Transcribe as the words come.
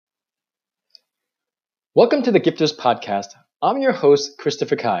Welcome to the Gifters Podcast. I'm your host,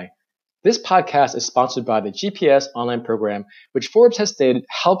 Christopher Kai. This podcast is sponsored by the GPS online program, which Forbes has stated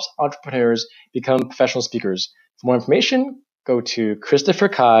helps entrepreneurs become professional speakers. For more information, go to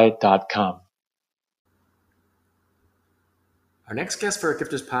christopherkai.com. Our next guest for our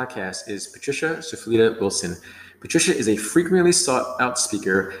Gifters Podcast is Patricia Sufleta Wilson. Patricia is a frequently sought out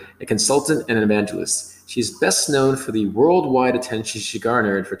speaker, a consultant, and an evangelist. She's best known for the worldwide attention she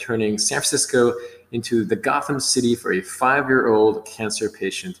garnered for turning San Francisco into the Gotham City for a 5-year-old cancer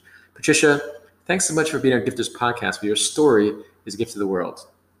patient. Patricia, thanks so much for being on Gifters Podcast, where your story is a gift to the world.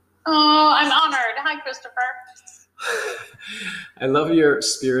 Oh, I'm honored. Hi, Christopher. I love your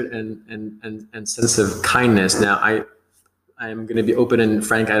spirit and sense of kindness. Now, I'm going to be open and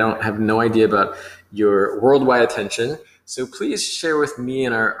frank. I don't have no idea about your worldwide attention. So please share with me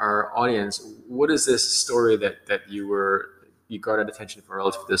and our audience, what is this story that you garnered attention for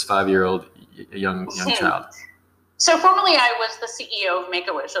relative to this 5-year-old young child? So formerly I was the CEO of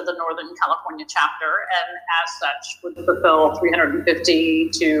Make-A-Wish of the Northern California chapter, and as such would fulfill 350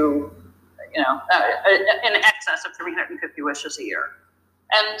 to, in excess of 350 wishes a year.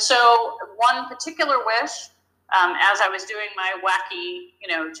 And so one particular wish, as I was doing my wacky,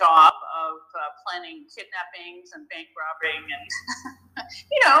 job of planning kidnappings and bank robbing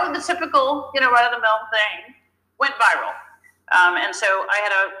and, the typical, run-of-the-mill thing, went viral. And so I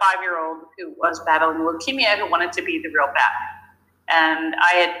had a 5-year-old who was battling leukemia who wanted to be the real Batman. And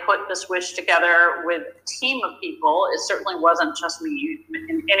I had put this wish together with a team of people. It certainly wasn't just me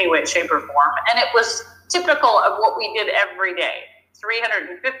in any way, shape, or form. And it was typical of what we did every day,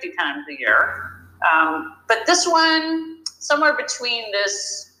 350 times a year. But this one, somewhere between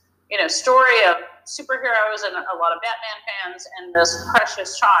this, story of superheroes and a lot of Batman fans and this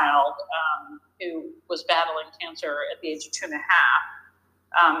precious child who was battling cancer at the age of 2.5,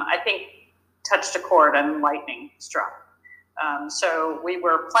 I think touched a chord and lightning struck. So we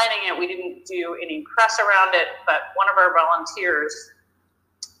were planning it. We didn't do any press around it, but one of our volunteers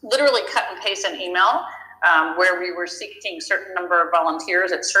literally cut and paste an email where we were seeking a certain number of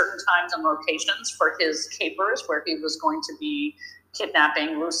volunteers at certain times and locations for his capers, where he was going to be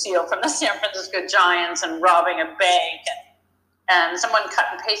kidnapping Lucille from the San Francisco Giants and robbing a bank. And someone cut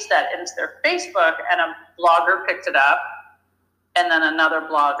and pasted that into their Facebook, and a blogger picked it up, and then another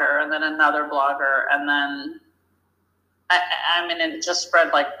blogger, and then another blogger, and then it just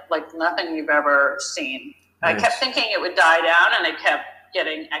spread like nothing you've ever seen. Nice. I kept thinking it would die down, and it kept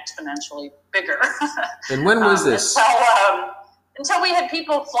getting exponentially bigger. And when was this? Until we had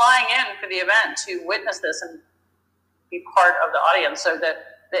people flying in for the event to witness this and be part of the audience. So that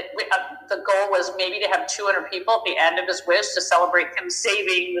the goal was maybe to have 200 people at the end of his wish to celebrate him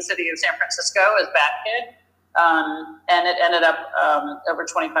saving the city of San Francisco as Bat-Kid. And it ended up over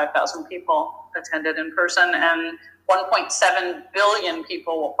 25,000 people attended in person, and 1.7 billion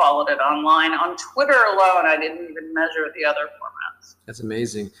people followed it online. On Twitter alone, I didn't even measure the other formats. That's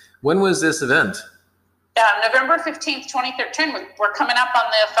amazing. When was this event? November 15th, 2013. We're coming up on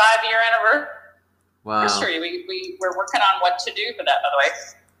the 5-year anniversary. Wow. History. We're working on what to do for that, by the way.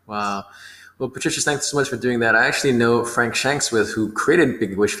 Wow. Well, Patricia, thanks so much for doing that. I actually know Frank Shanksworth, who created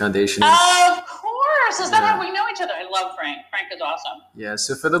Big Wish Foundation. Of course. Is that how we know each other? I love Frank. Frank is awesome. Yeah.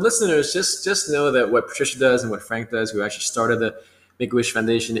 So for the listeners, just know that what Patricia does and what Frank does, who actually started the Big Wish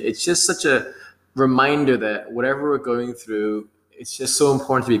Foundation, it's just such a reminder that whatever we're going through, it's just so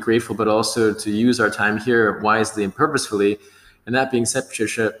important to be grateful, but also to use our time here wisely and purposefully. And that being said,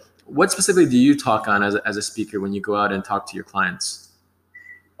 Patricia, what specifically do you talk on as a speaker when you go out and talk to your clients?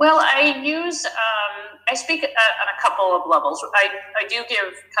 Well, I speak on a couple of levels. I do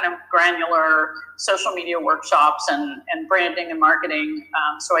give kind of granular social media workshops and branding and marketing.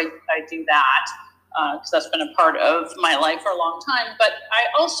 So I do that because that's been a part of my life for a long time. But I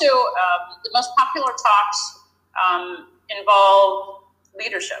also, the most popular talks involve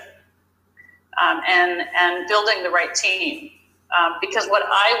leadership and building the right team. Because what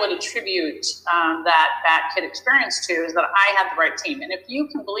I would attribute that Bat-Kid experience to is that I had the right team. And if you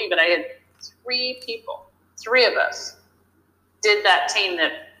can believe it, I had 3 of us did that team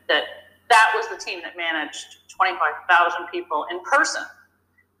that was the team that managed 25,000 people in person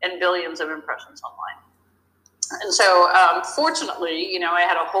and billions of impressions online. And so fortunately, I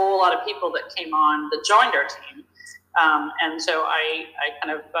had a whole lot of people that came on that joined our team. And so I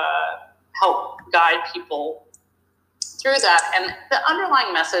kind of help guide people through that. And the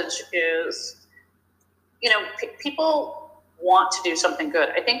underlying message is, people want to do something good.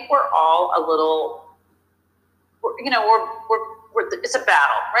 I think we're all a little, it's a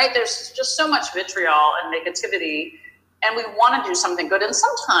battle, right? There's just so much vitriol and negativity, and we want to do something good. And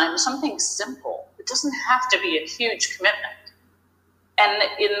sometimes something simple It doesn't have to be a huge commitment. And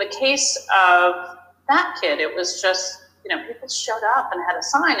in the case of that kid, it was just, people showed up and had a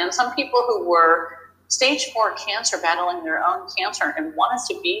sign. And some people who were stage 4 cancer, battling their own cancer, and wanted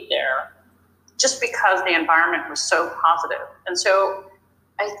to be there just because the environment was so positive. And so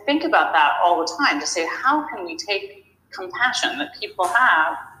I think about that all the time to say, how can we take compassion that people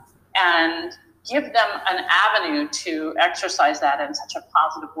have and give them an avenue to exercise that in such a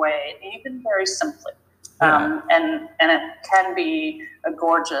positive way, even very simply. And it can be a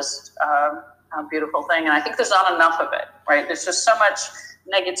gorgeous, beautiful thing. And I think there's not enough of it, right? There's just so much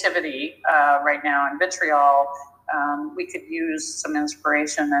negativity right now and vitriol. We could use some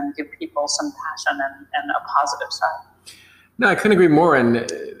inspiration and give people some passion and a positive side. No, I couldn't agree more.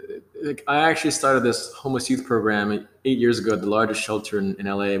 And I actually started this homeless youth program 8 years ago at the largest shelter in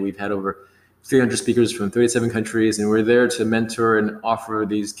LA. We've had over 300 speakers from 37 countries, and we're there to mentor and offer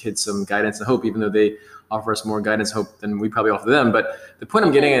these kids some guidance and hope, even though they offer us more guidance and hope than we probably offer them. But the point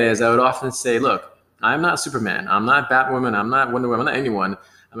I'm getting at is I would often say, look, I'm not Superman. I'm not Batwoman. I'm not Wonder Woman. I'm not anyone.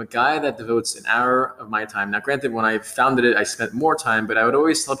 I'm a guy that devotes an hour of my time. Now, granted, when I founded it, I spent more time, but I would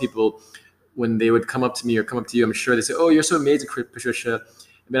always tell people when they would come up to me or come up to you, I'm sure they say, oh, you're so amazing, Patricia.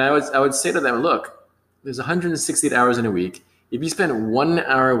 But I would say to them, look, there's 168 hours in a week. If you spend 1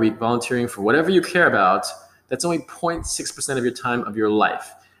 hour a week volunteering for whatever you care about, that's only 0.6% of your time of your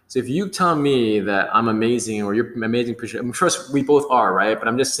life. So if you tell me that I'm amazing or you're amazing, I'm sure we both are, right? But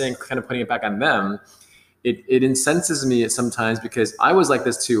I'm just saying, kind of putting it back on them. It incenses me sometimes because I was like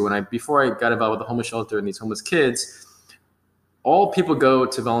this too. Before I got involved with the homeless shelter and these homeless kids, all people go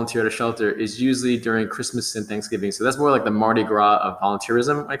to volunteer at a shelter is usually during Christmas and Thanksgiving. So that's more like the Mardi Gras of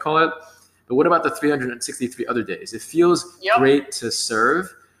volunteerism, I call it. But what about the 363 other days? It feels great to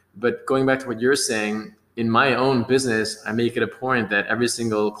serve, but going back to what you're saying, in my own business, I make it a point that every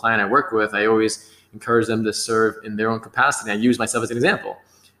single client I work with, I always encourage them to serve in their own capacity. I use myself as an example.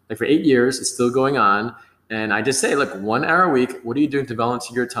 Like for 8 years, it's still going on. And I just say, look, 1 hour a week, what are you doing to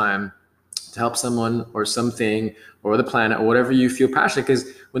volunteer your time to help someone or something or the planet or whatever you feel passionate? Because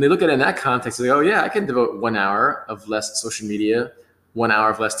when they look at it in that context, they go, oh yeah, I can devote 1 hour of less social media, 1 hour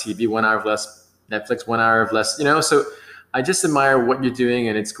of less TV, 1 hour of less Netflix, 1 hour of less, So I just admire what you're doing,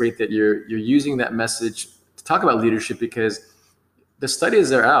 and it's great that you're using that message to talk about leadership, because the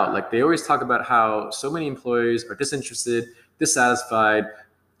studies are out. Like they always talk about how so many employees are disinterested, dissatisfied,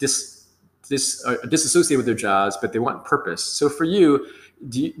 disassociated with their jobs, but they want purpose. So for you,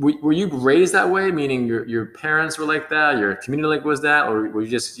 were you raised that way? Meaning your parents were like that, your community was that, or were you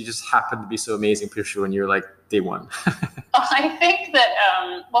just happened to be so amazing, Patricia, when you're like day one? I think that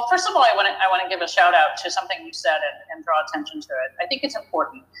well, first of all, I want to give a shout out to something you said and draw attention to it. I think it's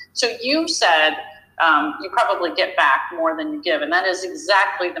important. So you said you probably get back more than you give, and that is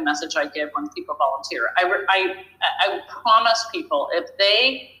exactly the message I give when people volunteer. I promise people, if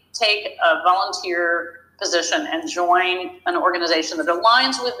they take a volunteer position and join an organization that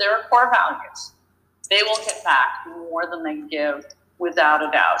aligns with their core values, they will get back more than they give, without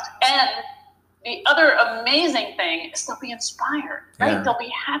a doubt. And the other amazing thing is they'll be inspired, right? Yeah. They'll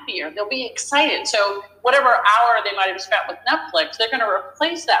be happier. They'll be excited. So whatever hour they might have spent with Netflix, they're going to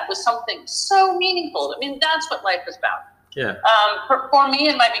replace that with something so meaningful. I mean, that's what life is about. Yeah. For me,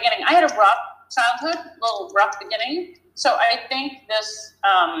 in my beginning, I had a rough childhood, a little rough beginning. So I think this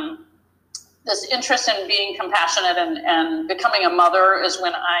interest in being compassionate and becoming a mother is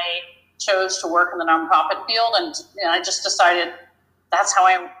when I chose to work in the nonprofit field, and I just decided that's how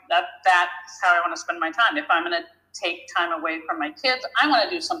I want to spend my time. If I'm going to take time away from my kids, I want to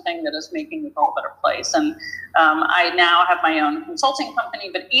do something that is making the world a better place. And I now have my own consulting company,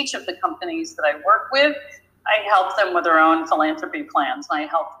 but each of the companies that I work with, I help them with their own philanthropy plans, and I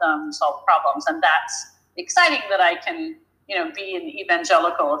help them solve problems. And that's exciting that I can be an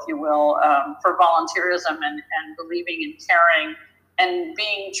evangelical, if you will, for volunteerism and believing in caring and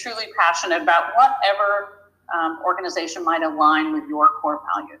being truly passionate about whatever organization might align with your core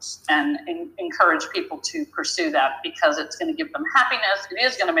values, and encourage people to pursue that, because it's going to give them happiness. It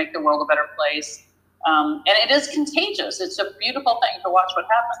is going to make the world a better place. And it is contagious. It's a beautiful thing to watch what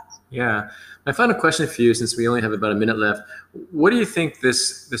happens. Yeah. My final question for you, since we only have about a minute left, what do you think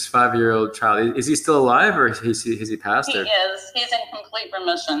this 5-year-old child, is he still alive, or has he passed? He is. He's in complete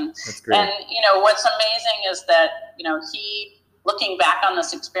remission. That's great. And, what's amazing is that, he, looking back on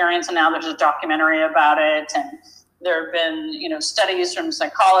this experience, and now there's a documentary about it, and there have been, studies from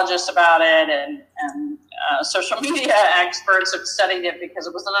psychologists about it, and social media experts have studied it because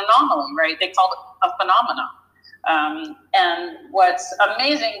it was an anomaly, right? They called it a phenomenon. And what's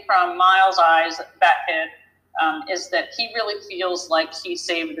amazing from Miles' eyes, that kid, is that he really feels like he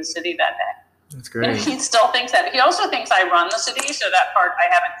saved the city that day. That's great. And he still thinks that. He also thinks I run the city, so that part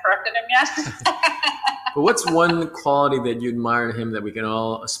I haven't corrected him yet. But what's one quality that you admire in him that we can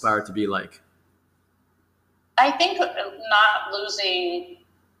all aspire to be like? I think not losing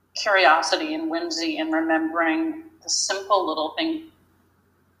curiosity and whimsy and remembering the simple little things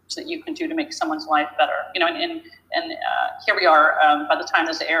that you can do to make someone's life better. And here we are, by the time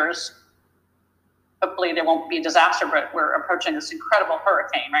this airs, hopefully there won't be a disaster, but we're approaching this incredible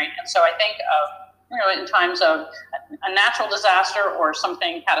hurricane, right? And so I think of, in times of a natural disaster or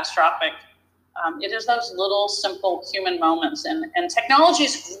something catastrophic, it is those little simple human moments. And technology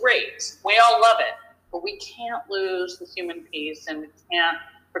is great. We all love it, but we can't lose the human piece, and we can't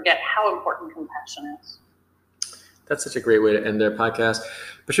forget how important compassion is. That's such a great way to end their podcast.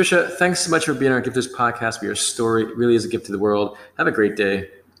 Patricia, thanks so much for being on our Gifters podcast. Your story really is a gift to the world. Have a great day.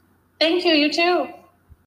 Thank you. You too.